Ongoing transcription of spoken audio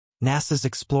NASA's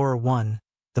Explorer-1,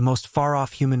 the most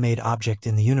far-off human-made object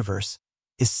in the universe,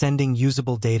 is sending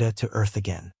usable data to Earth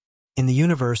again. In the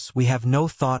universe, we have no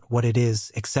thought what it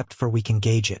is except for we can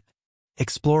gauge it.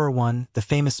 Explorer-1, the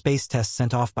famous space test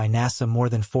sent off by NASA more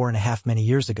than 4.5 many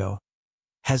years ago,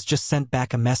 has just sent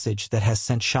back a message that has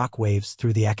sent shockwaves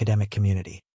through the academic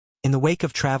community. In the wake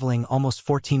of traveling almost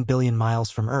 14 billion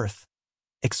miles from Earth,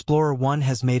 Explorer-1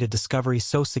 has made a discovery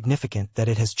so significant that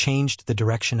it has changed the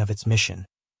direction of its mission,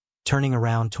 turning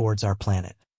around towards our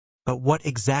planet. But what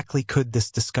exactly could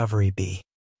this discovery be?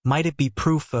 Might it be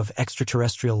proof of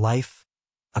extraterrestrial life,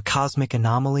 a cosmic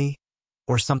anomaly,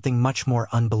 or something much more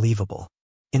unbelievable?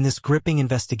 In this gripping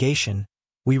investigation,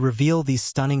 we reveal these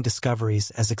stunning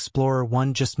discoveries as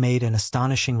Explorer-1 just made an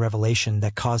astonishing revelation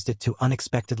that caused it to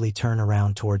unexpectedly turn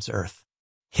around towards Earth.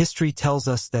 History tells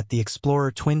us that the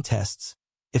Explorer twin tests,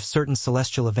 if certain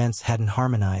celestial events hadn't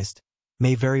harmonized,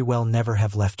 may very well never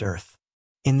have left Earth.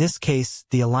 In this case,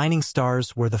 the aligning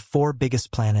stars were the 4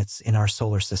 biggest planets in our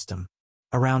solar system.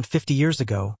 Around 50 years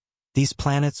ago, these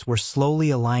planets were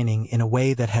slowly aligning in a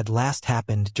way that had last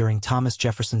happened during Thomas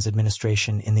Jefferson's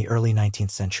administration in the early 19th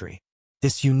century.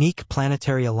 This unique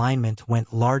planetary alignment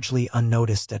went largely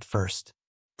unnoticed at first.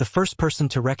 The first person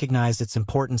to recognize its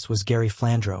importance was Gary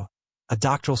Flandreau, a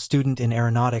doctoral student in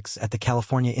aeronautics at the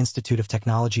California Institute of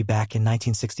Technology back in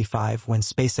 1965 when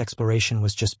space exploration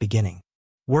was just beginning.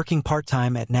 Working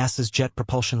part-time at NASA's Jet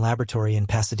Propulsion Laboratory in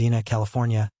Pasadena,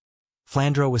 California,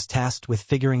 Flandreau was tasked with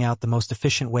figuring out the most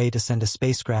efficient way to send a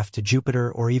spacecraft to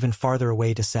Jupiter or even farther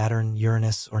away to Saturn,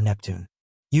 Uranus, or Neptune.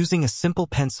 Using a simple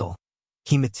pencil,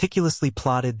 he meticulously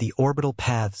plotted the orbital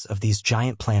paths of these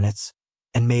giant planets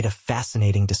and made a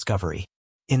fascinating discovery.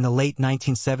 In the late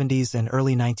 1970s and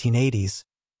early 1980s,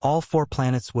 all 4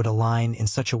 planets would align in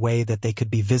such a way that they could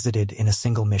be visited in a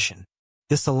single mission.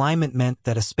 This alignment meant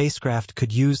that a spacecraft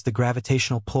could use the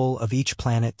gravitational pull of each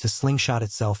planet to slingshot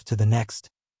itself to the next,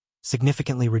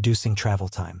 significantly reducing travel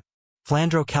time.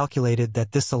 Flandreau calculated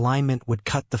that this alignment would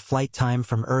cut the flight time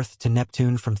from Earth to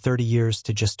Neptune from 30 years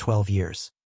to just 12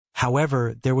 years.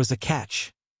 However, there was a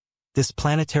catch. This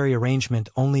planetary arrangement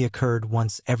only occurred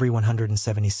once every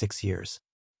 176 years.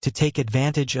 To take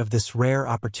advantage of this rare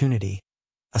opportunity,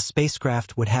 a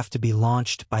spacecraft would have to be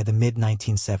launched by the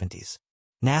mid-1970s.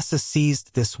 NASA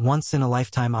seized this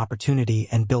once-in-a-lifetime opportunity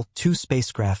and built 2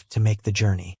 spacecraft to make the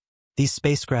journey. These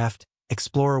spacecraft,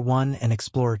 Explorer-1 and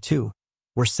Explorer-2,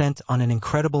 were sent on an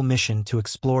incredible mission to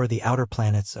explore the outer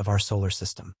planets of our solar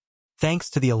system.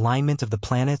 Thanks to the alignment of the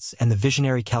planets and the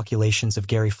visionary calculations of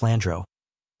Gary Flandreau,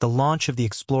 the launch of the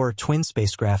Explorer twin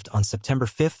spacecraft on September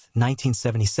 5,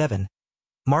 1977,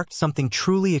 marked something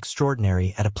truly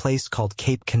extraordinary at a place called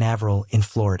Cape Canaveral in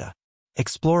Florida.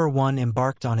 Explorer-1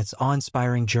 embarked on its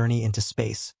awe-inspiring journey into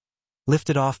space,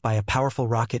 lifted off by a powerful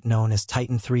rocket known as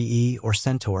Titan 3E or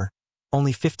Centaur,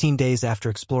 only 15 days after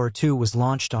Explorer-2 was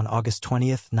launched on August 20,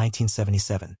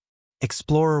 1977.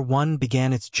 Explorer-1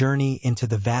 began its journey into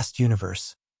the vast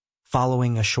universe,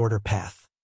 following a shorter path.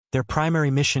 Their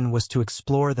primary mission was to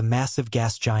explore the massive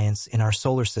gas giants in our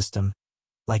solar system,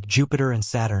 like Jupiter and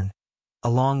Saturn,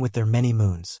 along with their many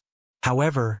moons.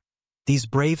 However, these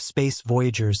brave space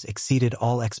voyagers exceeded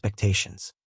all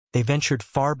expectations. They ventured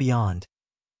far beyond,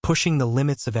 pushing the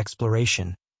limits of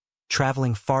exploration,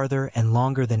 traveling farther and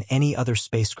longer than any other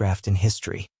spacecraft in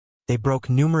history. They broke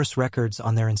numerous records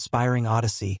on their inspiring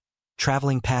odyssey,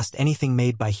 traveling past anything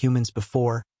made by humans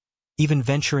before, even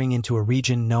venturing into a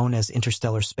region known as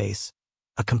interstellar space,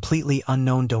 a completely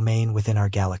unknown domain within our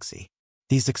galaxy.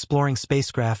 These exploring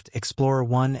spacecraft,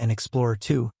 Explorer-1 and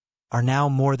Explorer-2, are now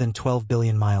more than 12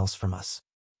 billion miles from us.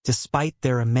 Despite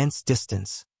their immense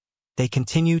distance, they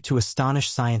continue to astonish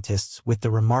scientists with the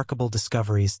remarkable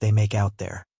discoveries they make out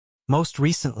there. Most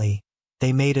recently,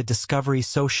 they made a discovery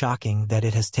so shocking that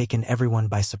it has taken everyone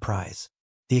by surprise.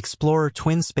 The Explorer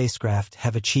twin spacecraft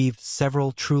have achieved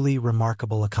several truly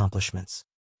remarkable accomplishments.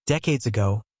 Decades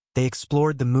ago, they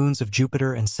explored the moons of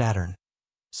Jupiter and Saturn,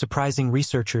 surprising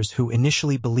researchers who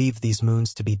initially believed these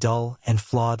moons to be dull and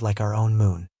flawed like our own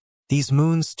moon. These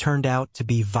moons turned out to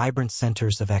be vibrant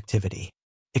centers of activity.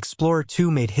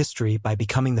 Explorer-2 made history by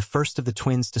becoming the first of the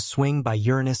twins to swing by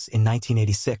Uranus in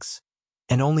 1986,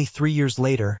 and only 3 years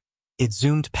later, it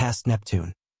zoomed past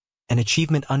Neptune, an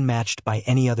achievement unmatched by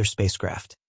any other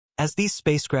spacecraft. As these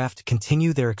spacecraft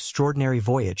continue their extraordinary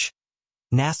voyage,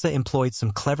 NASA employed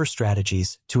some clever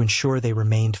strategies to ensure they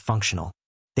remained functional.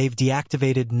 They've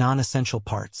deactivated non-essential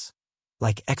parts,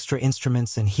 like extra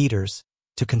instruments and heaters,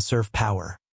 to conserve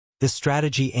power. This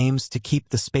strategy aims to keep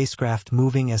the spacecraft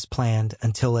moving as planned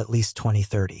until at least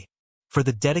 2030. For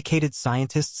the dedicated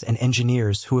scientists and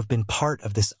engineers who have been part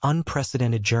of this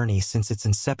unprecedented journey since its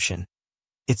inception,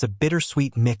 it's a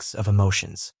bittersweet mix of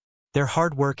emotions. Their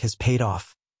hard work has paid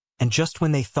off, and just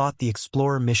when they thought the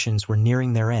Explorer missions were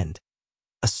nearing their end,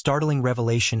 a startling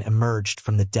revelation emerged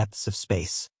from the depths of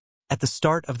space. At the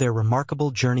start of their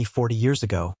remarkable journey 40 years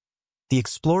ago, the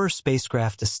Explorer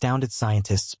spacecraft astounded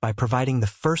scientists by providing the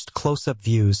first close-up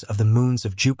views of the moons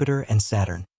of Jupiter and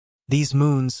Saturn. These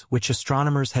moons, which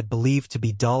astronomers had believed to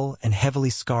be dull and heavily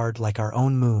scarred like our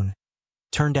own moon,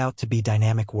 turned out to be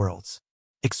dynamic worlds.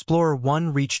 Explorer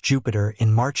 1 reached Jupiter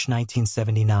in March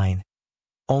 1979,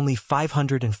 only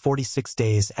 546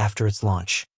 days after its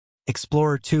launch.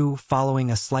 Explorer 2,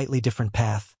 following a slightly different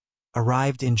path,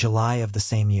 arrived in July of the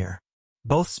same year.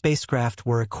 Both spacecraft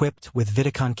were equipped with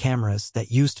Vidicon cameras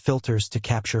that used filters to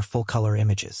capture full-color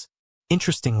images.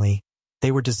 Interestingly,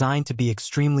 they were designed to be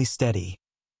extremely steady,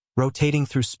 rotating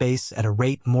through space at a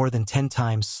rate more than 10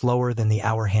 times slower than the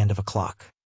hour hand of a clock.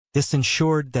 This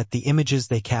ensured that the images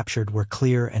they captured were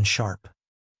clear and sharp.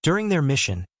 During their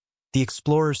mission, the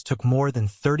explorers took more than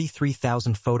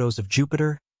 33,000 photos of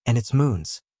Jupiter and its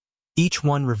moons, each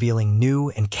one revealing new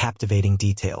and captivating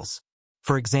details.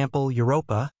 For example,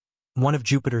 Europa, one of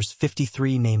Jupiter's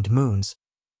 53 named moons,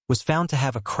 was found to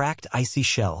have a cracked icy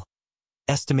shell,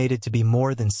 estimated to be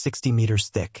more than 60 meters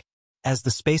thick. As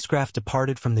the spacecraft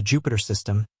departed from the Jupiter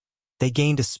system, they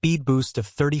gained a speed boost of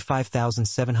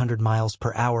 35,700 miles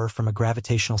per hour from a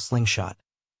gravitational slingshot,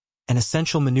 an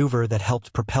essential maneuver that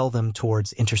helped propel them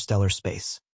towards interstellar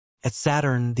space. At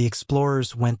Saturn, the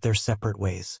explorers went their separate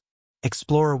ways.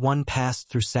 Explorer 1 passed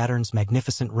through Saturn's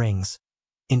magnificent rings,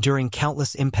 enduring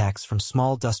countless impacts from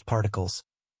small dust particles,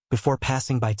 before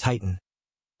passing by Titan,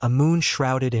 a moon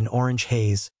shrouded in orange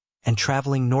haze, and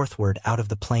traveling northward out of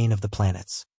the plane of the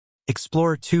planets.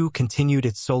 Explorer 2 continued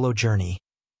its solo journey,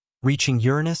 reaching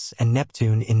Uranus and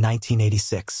Neptune in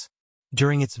 1986.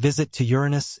 During its visit to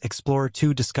Uranus, Explorer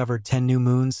 2 discovered 10 new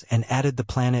moons and added the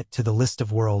planet to the list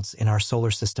of worlds in our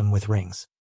solar system with rings.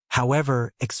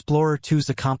 However, Explorer 2's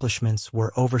accomplishments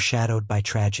were overshadowed by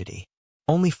tragedy.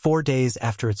 Only 4 days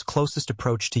after its closest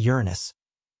approach to Uranus,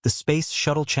 the Space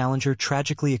Shuttle Challenger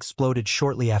tragically exploded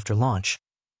shortly after launch,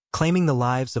 claiming the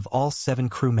lives of all 7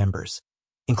 crew members,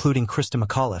 including Krista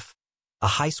McAuliffe, a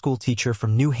high school teacher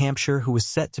from New Hampshire who was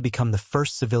set to become the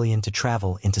first civilian to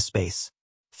travel into space.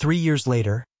 3 years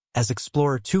later, as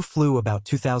Explorer 2 flew about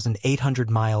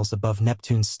 2,800 miles above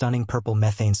Neptune's stunning purple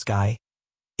methane sky,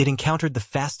 it encountered the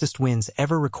fastest winds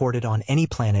ever recorded on any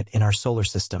planet in our solar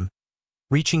system,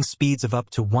 reaching speeds of up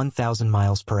to 1,000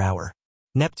 miles per hour.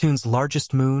 Neptune's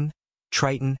largest moon,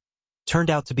 Triton,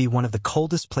 turned out to be one of the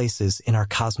coldest places in our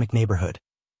cosmic neighborhood,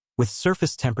 with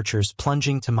surface temperatures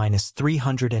plunging to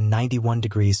 -391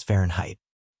 degrees Fahrenheit.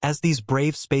 As these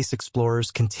brave space explorers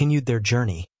continued their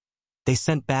journey, they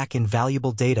sent back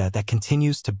invaluable data that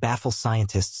continues to baffle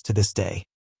scientists to this day.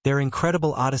 Their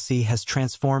incredible odyssey has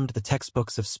transformed the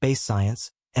textbooks of space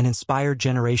science and inspired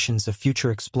generations of future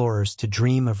explorers to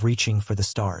dream of reaching for the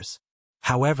stars.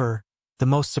 However, the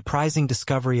most surprising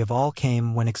discovery of all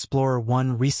came when Explorer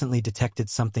 1 recently detected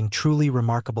something truly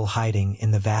remarkable hiding in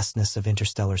the vastness of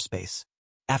interstellar space.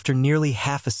 After nearly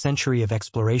half a century of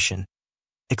exploration,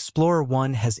 Explorer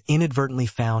 1 has inadvertently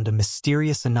found a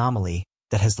mysterious anomaly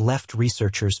that has left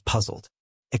researchers puzzled.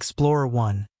 Explorer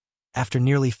 1, after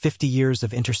nearly 50 years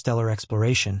of interstellar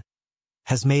exploration,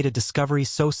 has made a discovery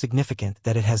so significant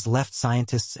that it has left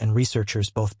scientists and researchers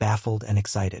both baffled and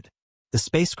excited. The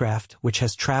spacecraft, which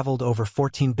has traveled over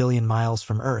 14 billion miles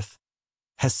from Earth,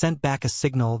 has sent back a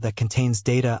signal that contains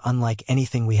data unlike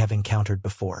anything we have encountered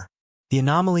before. The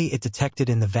anomaly it detected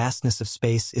in the vastness of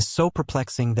space is so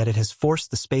perplexing that it has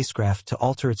forced the spacecraft to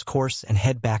alter its course and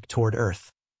head back toward Earth,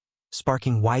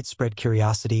 sparking widespread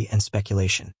curiosity and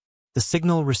speculation. The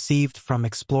signal received from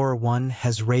Explorer 1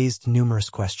 has raised numerous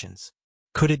questions.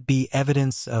 Could it be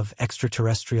evidence of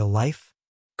extraterrestrial life?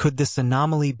 Could this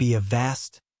anomaly be a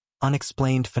vast,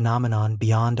 unexplained phenomenon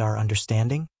beyond our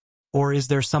understanding? Or is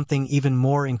there something even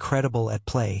more incredible at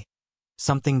play,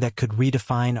 something that could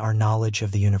redefine our knowledge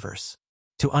of the universe?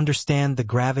 To understand the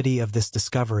gravity of this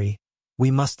discovery, we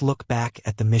must look back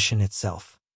at the mission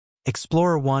itself.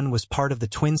 Explorer 1 was part of the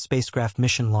twin spacecraft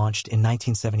mission launched in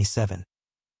 1977,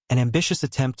 an ambitious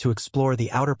attempt to explore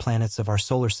the outer planets of our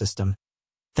solar system,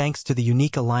 thanks to the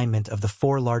unique alignment of the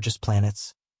 4 largest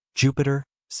planets, Jupiter,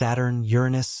 Saturn,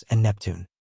 Uranus, and Neptune.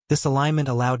 This alignment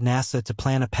allowed NASA to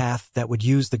plan a path that would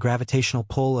use the gravitational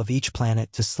pull of each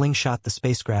planet to slingshot the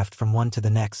spacecraft from one to the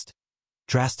next,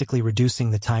 drastically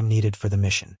reducing the time needed for the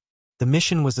mission. The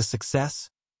mission was a success,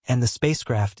 and the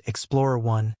spacecraft, Explorer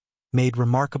 1, made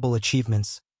remarkable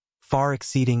achievements, far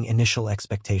exceeding initial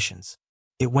expectations.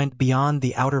 It went beyond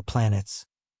the outer planets,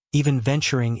 even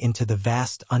venturing into the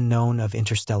vast unknown of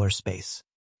interstellar space.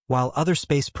 While other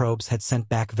space probes had sent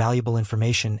back valuable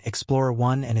information, Explorer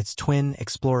 1 and its twin,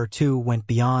 Explorer 2, went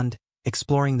beyond,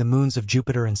 exploring the moons of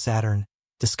Jupiter and Saturn,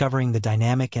 discovering the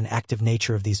dynamic and active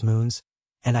nature of these moons,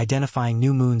 and identifying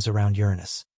new moons around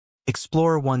Uranus.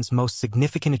 Explorer 1's most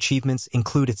significant achievements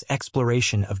include its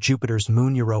exploration of Jupiter's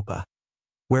moon Europa,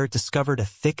 where it discovered a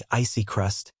thick icy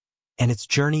crust, and its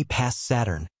journey past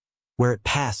Saturn, where it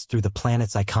passed through the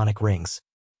planet's iconic rings.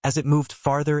 As it moved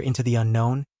farther into the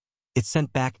unknown, it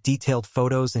sent back detailed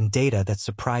photos and data that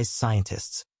surprised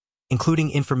scientists, including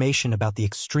information about the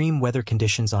extreme weather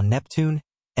conditions on Neptune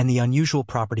and the unusual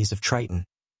properties of Triton,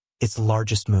 its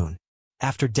largest moon.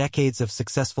 After decades of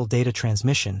successful data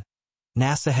transmission,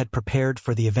 NASA had prepared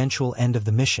for the eventual end of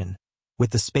the mission,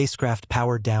 with the spacecraft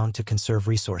powered down to conserve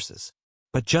resources.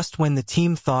 But just when the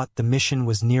team thought the mission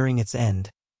was nearing its end,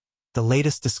 the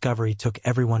latest discovery took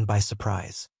everyone by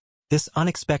surprise. This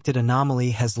unexpected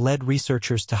anomaly has led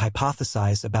researchers to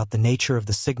hypothesize about the nature of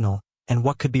the signal and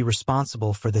what could be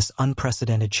responsible for this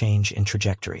unprecedented change in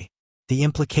trajectory. The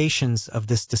implications of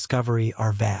this discovery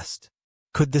are vast.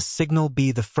 Could this signal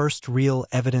be the first real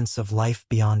evidence of life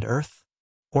beyond Earth?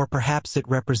 Or perhaps it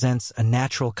represents a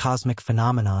natural cosmic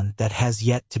phenomenon that has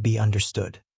yet to be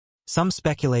understood. Some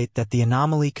speculate that the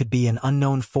anomaly could be an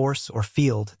unknown force or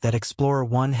field that Explorer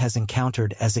 1 has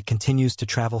encountered as it continues to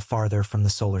travel farther from the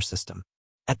solar system.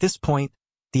 At this point,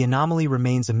 the anomaly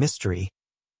remains a mystery,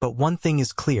 but one thing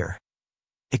is clear.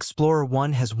 Explorer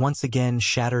 1 has once again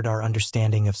shattered our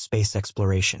understanding of space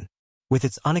exploration. With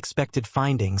its unexpected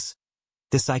findings,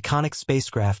 this iconic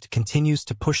spacecraft continues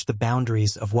to push the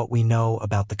boundaries of what we know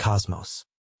about the cosmos.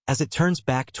 As it turns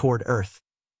back toward Earth,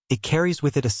 it carries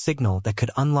with it a signal that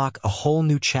could unlock a whole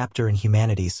new chapter in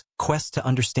humanity's quest to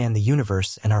understand the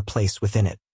universe and our place within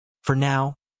it. For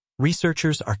now,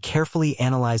 researchers are carefully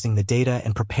analyzing the data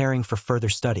and preparing for further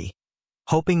study,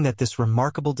 hoping that this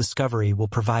remarkable discovery will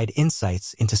provide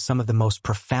insights into some of the most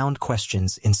profound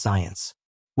questions in science.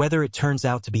 Whether it turns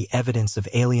out to be evidence of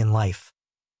alien life,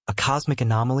 a cosmic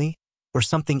anomaly, or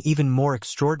something even more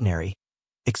extraordinary,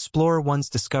 Explorer 1's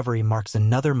discovery marks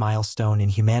another milestone in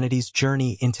humanity's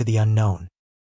journey into the unknown.